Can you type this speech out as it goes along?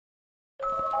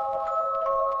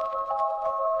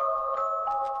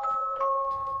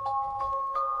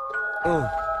Pain.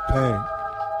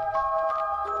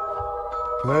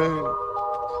 Pain.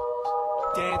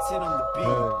 Dancing on the beat.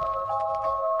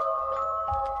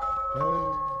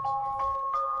 Pain.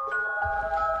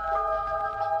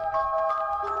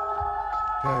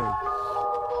 Pain.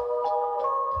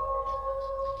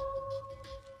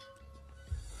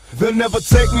 They'll never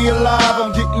take me alive,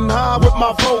 I'm getting high with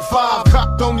my 4-5.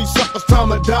 Cocked on these suckers, time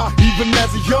to die. Even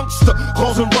as a youngster,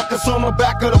 causing ruckus on the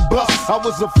back of the bus. I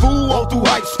was a fool all through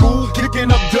high school, kicking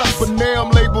up dust. But now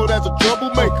I'm labeled as a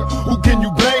troublemaker. Who can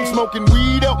you blame? Smoking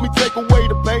weed help me take away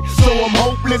the pain. So I'm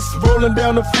hopeless, rolling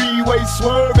down the freeway,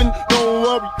 swerving. Don't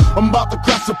worry, I'm about to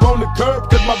crash up on the curb,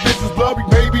 cause my vision's blurry.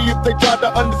 Maybe if they tried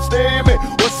to understand me,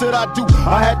 what should I do?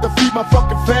 I had to feed my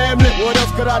fucking family. What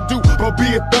else could I do? Or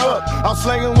be a thug? I'm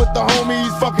slanging with the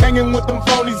homies, fuck hanging with them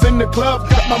phonies in the club.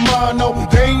 Got my mind on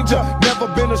danger, never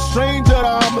been a stranger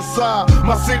to homicide.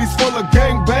 My city's full of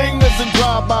gangbangers and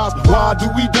drive-bys. Why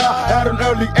do we die at an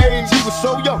early age? He was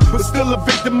so young, but still a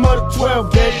victim of the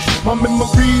 12 gauge. My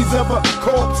memories of a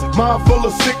corpse, mind full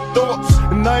of sick thoughts,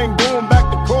 and I ain't going back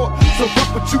to court. So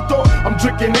fuck what you thought. I'm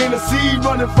drinking Hennessy,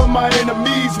 running from my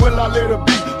enemies. Well, I let her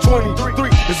be 23.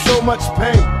 There's so much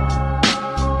pain.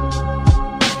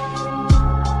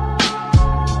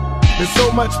 There's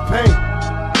so much pain.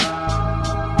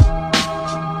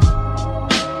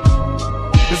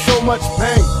 There's so much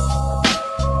pain.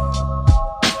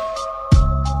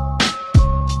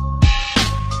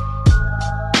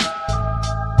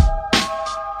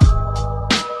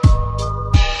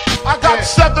 I got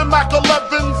 7 Mac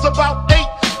 11s, about 8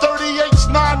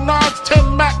 38s, 9 9s,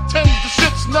 10 Mac 10s. The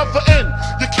shit's never end.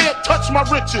 You can't touch my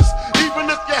riches, even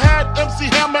if you had MC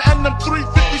Hammer and them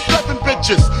 357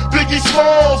 bitches. Biggie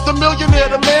Smalls, the millionaire,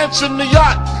 the mansion, the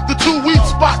yacht, the 2 weed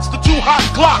spots, the 2 hot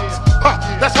Glocks.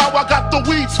 That's how I got the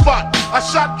weed spot. I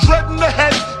shot Dread in the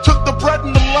head, took the bread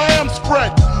and the lamb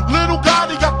spread. Little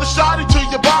Gotti got the shotty to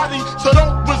your body, so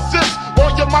don't resist or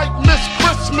you might miss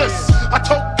Christmas. I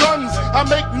tote guns, I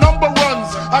make number runs,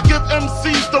 I give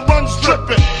MCs the runs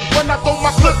tripping. When I throw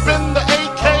my clip in the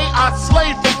AK, I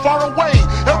slay from far away.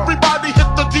 Everybody hit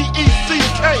the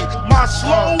DECK. My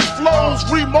slow flow's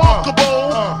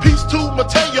remarkable. Peace to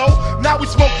Mateo. Now we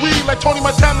smoke weed like Tony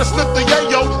Montana sniff the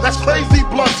yayo. That's crazy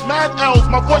blunts, mad L's.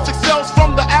 My voice excels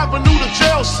from the avenue to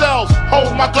jail cells.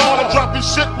 Oh my God, I'm dropping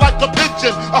shit like a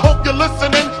pigeon. I hope you're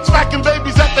listening, smacking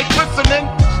babies at they christening.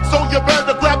 So you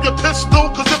better grab your pistol,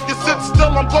 cause if you sit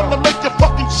still, I'm gonna make your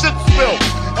fucking shit spill.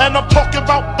 And I'm talking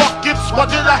about buckets, why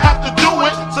did I have to do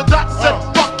it? So Doc said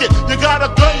fuck it, you got a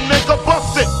gun, nigga,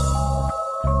 bust it.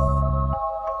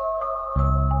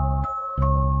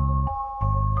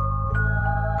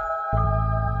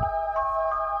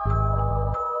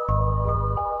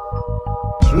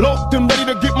 Locked and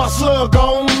ready to get my slug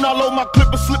on. I load my clip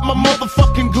and slip my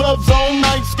motherfucking gloves on.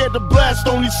 I ain't scared to blast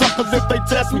on these suckers if they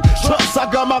test me. Trust, I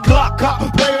got my Glock, cop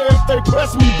player if they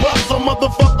press me. Bust some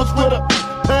motherfuckers with a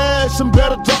passion.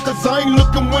 Better talk cause I ain't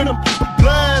looking with them.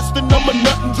 Blasting, I'm a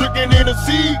nothing, drinking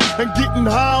Hennessy and getting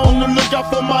high on the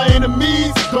lookout for my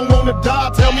enemies. Don't wanna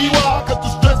die, tell me why, cause the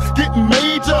stress getting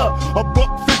major. A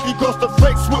 $1.50 across the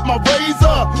face with my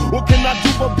razor. What can I do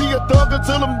but be a thug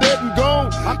until I'm dead and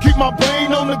gone? I keep my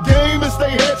brain on the game and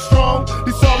stay headstrong.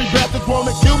 These sorry bastards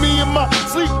wanna kill me in my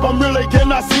sleep. I'm really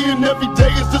cannot see and every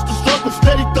day is just a struggle.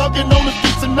 Steady thugging on the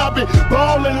streets and I've been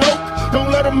ballin' low.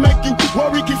 Don't let them make you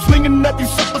worry, keep slinging at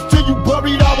these suckers till you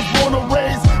buried. I was born and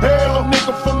raised hell, a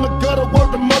nigga from the gutter,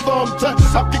 word to mother, I'm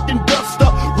touched. I'm kicking dust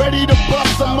up, ready to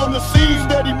bust. I'm on the scene,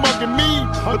 steady mugging me.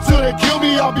 Until they kill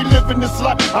me, I'll be living this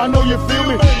life. I know you feel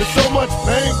me, there's so much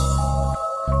pain.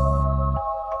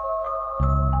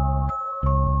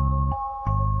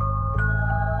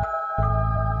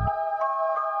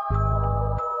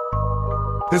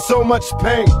 There's so much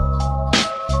pain.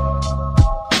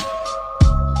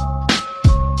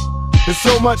 There's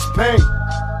so much pain.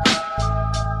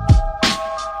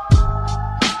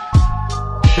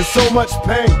 There's so much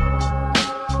pain.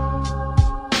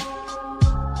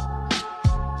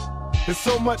 There's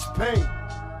so much pain.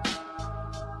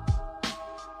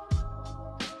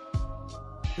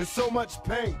 There's so much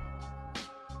pain.